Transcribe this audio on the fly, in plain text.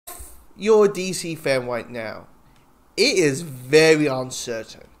you're a DC fan right now, it is very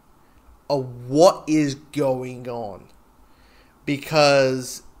uncertain of what is going on.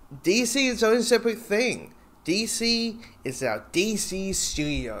 Because DC is its own separate thing. DC is now DC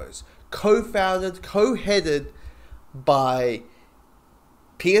Studios, co-founded, co-headed by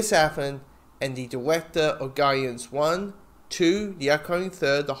Peter Safran and the director of Guardians 1, 2, the upcoming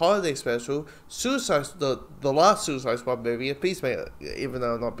third, the holiday special, the last Suicide Squad movie, and Peacemaker, even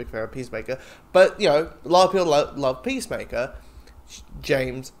though I'm not a big fan of Peacemaker. But, you know, a lot of people love Peacemaker.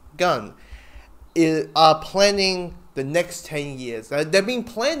 James Gunn are planning the next 10 years. They've been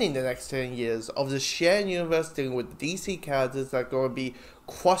planning the next 10 years of the shared universe dealing with the DC characters that are going to be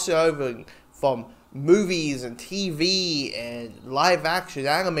crossing over from movies and TV and live action,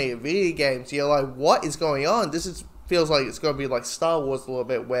 animated video games. You're like, what is going on? Feels like it's going to be like Star Wars a little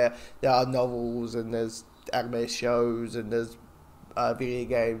bit, where there are novels and there's anime shows and there's video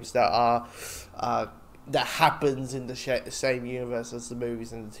games that are that happens in the same universe as the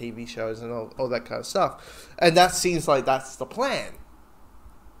movies and the TV shows and all that kind of stuff. And that seems like that's the plan.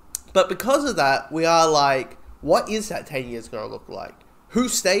 But because of that, we are like, what is that 10 years going to look like?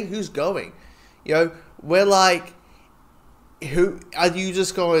 Who's staying? Who's going? You know, we're like, who are you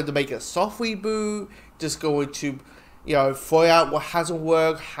just going to make a soft reboot? Just going to, you know, throw out what hasn't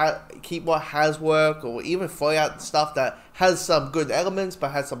worked, keep what has worked, or even throw out stuff that has some good elements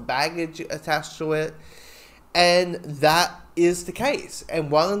but has some baggage attached to it? And that is the case.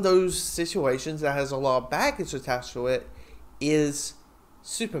 And one of those situations that has a lot of baggage attached to it is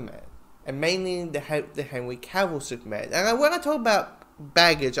Superman, and mainly the Henry Cavill Superman. And when I talk about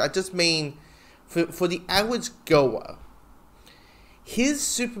baggage, I just mean for the average goer, his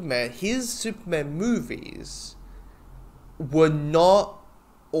Superman movies were not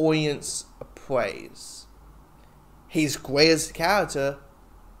audience praise. He's great as a character,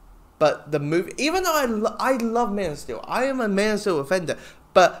 but the movie, even though I love Man of Steel, I am a Man of Steel offender,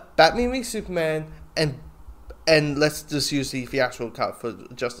 but Batman v Superman and let's just use the theatrical cut for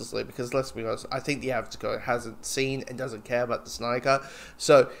Justice League, because let's be honest, I think the average guy hasn't seen and doesn't care about the Snyder Cut.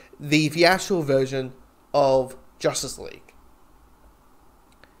 So the theatrical version of Justice League,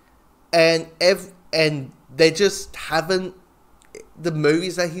 and they just haven't, the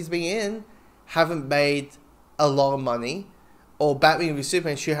movies that he's been in haven't made a lot of money. Or Batman v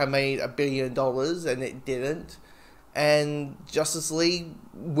Superman should have made $1 billion and it didn't. And Justice League,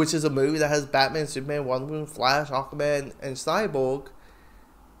 which is a movie that has Batman, Superman, Wonder Woman, Flash, Aquaman, and Cyborg,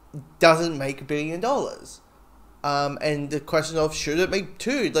 doesn't make $1 billion. And the question of, should it make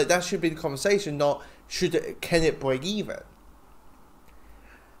 $2? Like, that should be the conversation, not can it break even?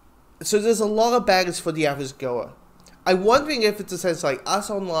 So there's a lot of baggage for the average goer. I'm wondering if it's a sense like us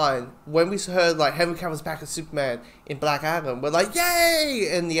online, when we heard like Henry Cavill's back as Superman in Black Adam, we're like, yay!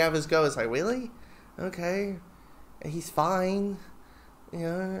 And the average goer is like, really? Okay. He's fine. You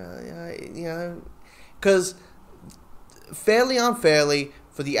know, because fairly unfairly,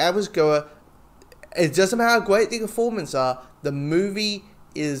 for the average goer, it doesn't matter how great the performances are, the movie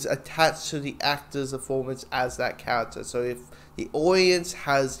is attached to the actor's performance as that character. So if the audience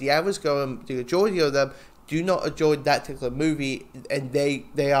has the average goer, the majority of them do not enjoy that particular movie, and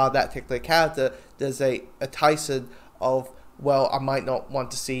they are that particular character, there's a Tyson of, well, I might not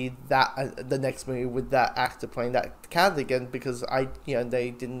want to see that the next movie with that actor playing that character again, because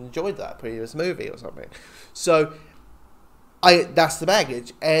they didn't enjoy that previous movie or something. So that's the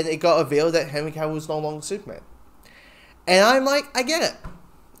baggage, and it got revealed that Henry Cavill was no longer Superman, and I'm like, I get it,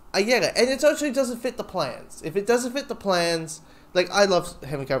 and it actually doesn't fit the plans. If it doesn't fit the plans, like, I love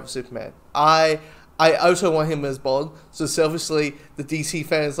Henry Cavill Superman, I also want him as Bond, so selfishly, the DC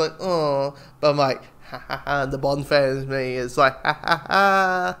fan is like, oh, but I'm like, ha ha ha, the Bond fan in me is like, ha ha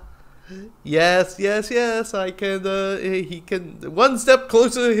ha, yes, I can, he can, one step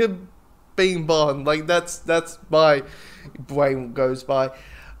closer to him being Bond, like, that's my brain goes by.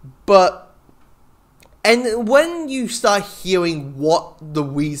 But, and when you start hearing what the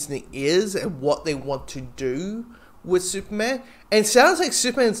reasoning is, and what they want to do with Superman, and it sounds like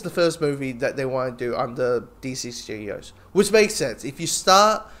Superman's the first movie that they want to do under DC Studios, which makes sense. If you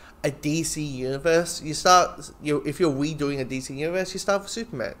start a DC universe, if you're redoing a DC universe, you start with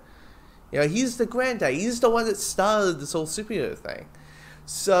Superman. He's the granddad. He's the one that started this whole superhero thing.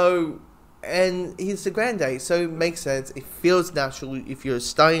 So, and he's the granddad, so it makes sense. It feels natural if you're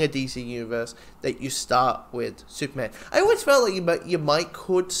starting a DC universe that you start with Superman. I always felt like you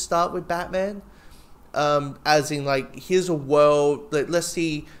could start with Batman. As in, like, here's a world, like, let's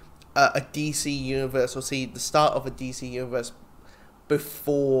see a DC universe, or see the start of a DC universe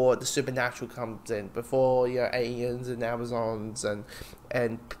before the supernatural comes in, before aliens and Amazons and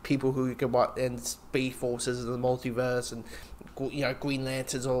people who can watch and speed forces in the multiverse and Green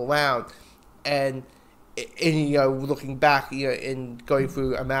Lanterns all around, and looking back and going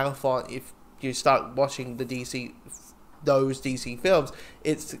through a marathon, if you start watching those DC films,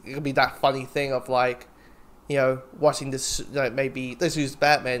 it's gonna be that funny thing of like, watching this, maybe let's use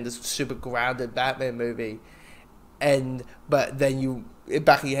Batman, this super grounded Batman movie, but then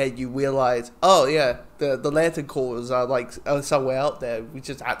back in your head you realize, oh yeah, the Lantern Corps are somewhere out there. We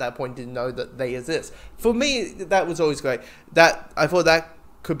just at that point didn't know that they exist. For me, that was always great. That I thought that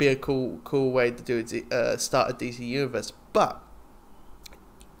could be a cool way to do it, start a DC universe, but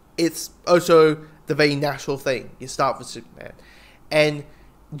it's also the very natural thing. You start with Superman, and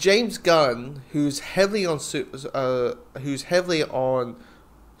James Gunn, who's heavily on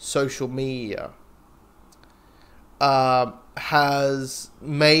social media, has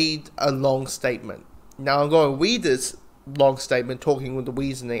made a long statement. Now I'm going to read this long statement, talking with the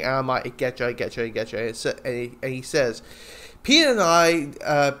reasoning, and I might get you. And he says, Peter and I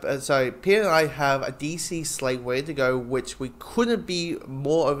have a DC slate ready to go, which we couldn't be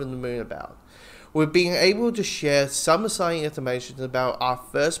more over the moon about. We're being able to share some exciting information about our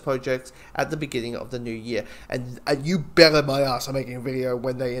first projects at the beginning of the new year. And you bet my ass I'm making a video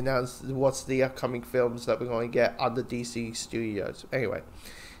when they announce what's the upcoming films that we're going to get on the DC studios. Anyway,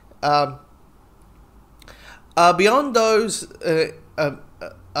 beyond those,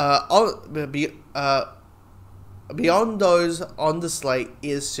 on the slate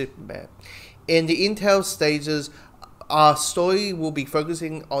is Superman. In the intel stages, our story will be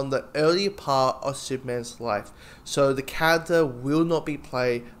focusing on the earlier part of Superman's life, so the character will not be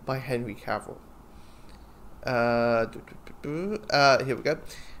played by Henry Cavill. Here we go.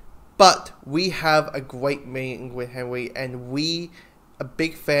 But we have a great meeting with Henry, and we are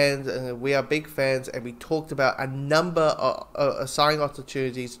big fans, and we talked about a number of signing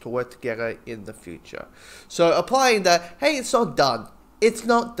opportunities to work together in the future. So applying that, hey, it's not done. It's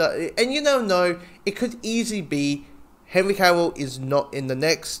not done. And you don't know, it could easily be Henry Cavill is not in the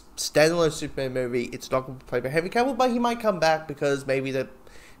next standalone Superman movie. It's not going to be played by Henry Cavill, but he might come back because maybe they're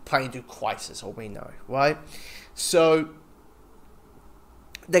planning to do Crisis, or we know, right? So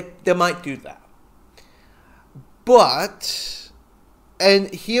they might do that. But,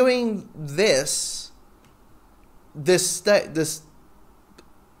 and hearing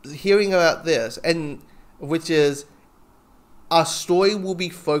hearing about this, and which is, our story will be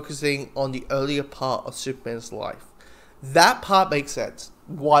focusing on the earlier part of Superman's life. That part makes sense.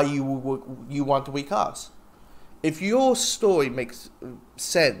 Why you want to recast? If your story makes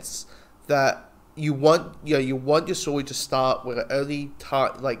sense, that you want your story to start with an early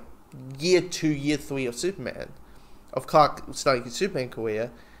time, like year 2, year 3 of Superman, of Clark starting his Superman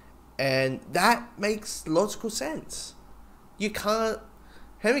career, and that makes logical sense. You can't.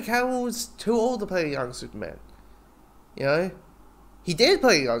 Henry Cavill was too old to play a young Superman. He did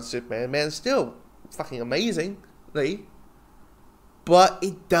play a young Superman. Man, still fucking amazing. But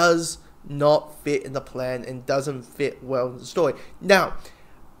it does not fit in the plan and doesn't fit well in the story. Now,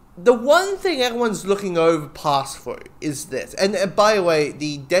 the one thing everyone's looking past through is this. And by the way,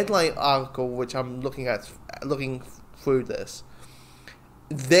 the Deadline article, which I'm looking through this,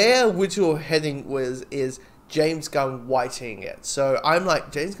 their original heading is James Gunn writing it. So I'm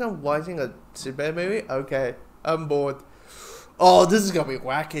like, James Gunn writing a Superman movie? Okay, I'm bored. Oh, this is going to be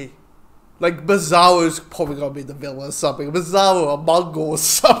wacky. Like, Bizarro's probably going to be the villain or something. Bizarro or Mongol or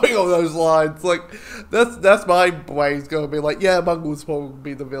something on those lines. Like, that's my brain's going to be like, yeah, Mongol's probably going to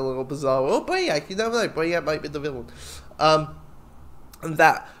be the villain, or Bizarro. Or Brainiac, you never know. Brainiac might be the villain. And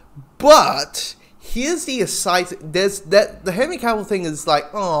that. But, here's the exciting... The Henry Cavill thing is like,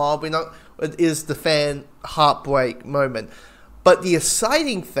 oh, we're not... It is the fan heartbreak moment. But the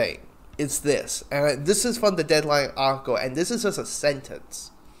exciting thing is this. And this is from the Deadline article. And this is just a sentence.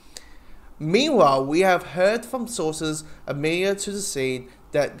 Meanwhile, we have heard from sources familiar to the scene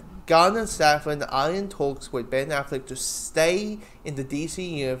that Gunn and Safran are in talks with Ben Affleck to stay in the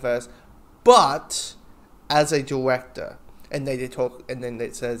DC universe, but as a director. And then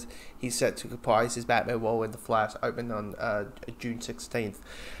it says he's set to reprise his Batman role in The Flash, open on June 16th.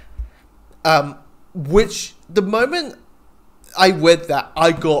 Which, the moment I read that,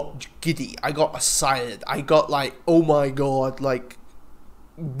 I got giddy. I got excited. I got like, oh my god, like,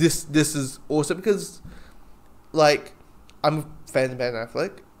 this is awesome, because like, I'm a fan of Ben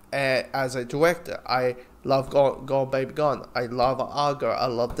Affleck, and as a director I love Gone Baby Gone, I love Argo, I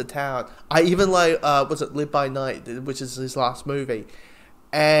love The Town, I even like Live by Night, which is his last movie,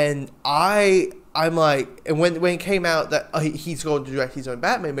 and I I'm like, and when it came out that he's going to direct his own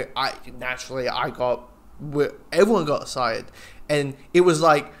Batman movie, everyone got excited, and it was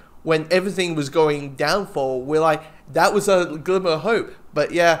like when everything was going downfall, we're like, that was a glimmer of hope.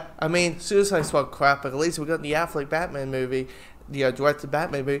 But yeah, I mean, Suicide Squad crap, but at least we got the Affleck Batman movie, directed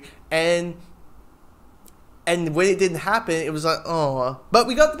Batman movie, and when it didn't happen, it was like, oh, but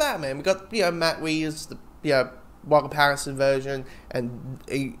we got the Batman, we got Matt Reeves, the Walker Patterson version, and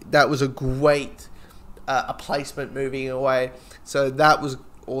that was a great a placement movie in a way, so that was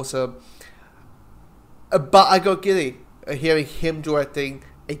awesome. But I got giddy hearing him directing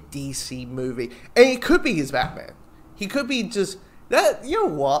a DC movie, and it could be his Batman. He could be just that. You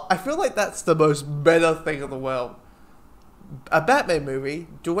know what? I feel like that's the most meta thing in the world. A Batman movie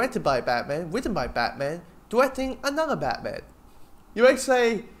directed by Batman, written by Batman, directing another Batman. You might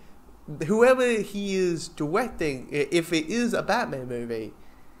say, whoever he is directing, if it is a Batman movie,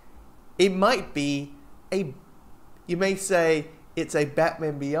 it might be you may say it's a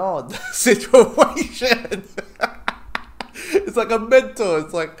Batman Beyond situation. It's like a mentor.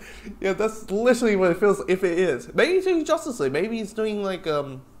 It's like, that's literally what it feels like, if it is. Maybe he's doing Justice League. Maybe he's doing like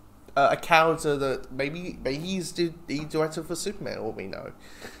a character that maybe he's the director for Superman, all we know.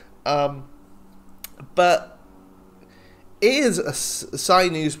 But it is a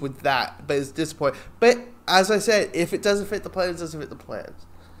side news with that, but it's disappointing. But as I said, if it doesn't fit the plans, it doesn't fit the plans.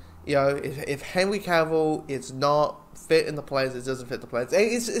 If Henry Cavill is not fit in the plans, it doesn't fit the plans.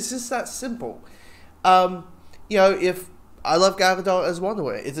 It's just that simple. If I love Gal Gadot as Wonder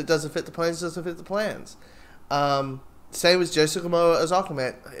Woman, if it doesn't fit the plans, it doesn't fit the plans. Same with Jason Momoa as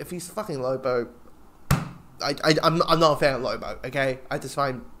Aquaman. If he's fucking Lobo, I'm not a fan of Lobo. Okay, I just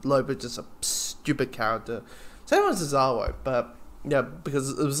find Lobo just a stupid character. Same with Cesaro, but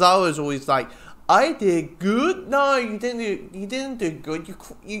because Cesaro is always like, I did good. No, you didn't. You didn't do good.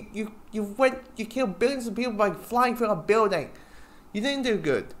 You killed billions of people by flying through a building. You didn't do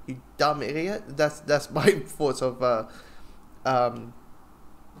good. You dumb idiot. That's my thoughts of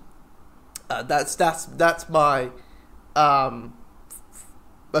that's my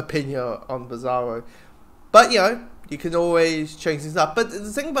opinion on Bizarro. But you can always change things up. But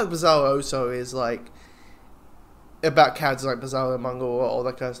the thing about Bizarro also is like, about characters like Bizarro and Mongol, all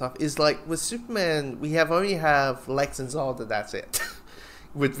that kind of stuff, is like with Superman, we only have Lex and Zod, and that's it.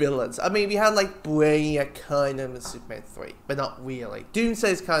 With villains, I mean, we had like Brainiac kind of in Superman 3, but not really.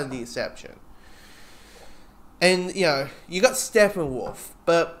 Doomsday is kind of the exception. And you got Steppenwolf,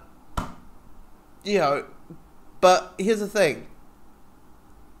 but but here's the thing.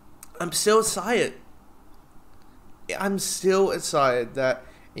 I'm still excited. That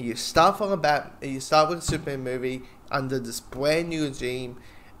you start with a Superman movie under this brand new regime,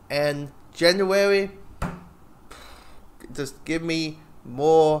 and January, just give me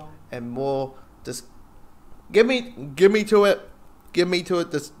more and more. Just give me to it.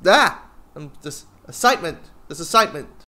 Just excitement. This excitement.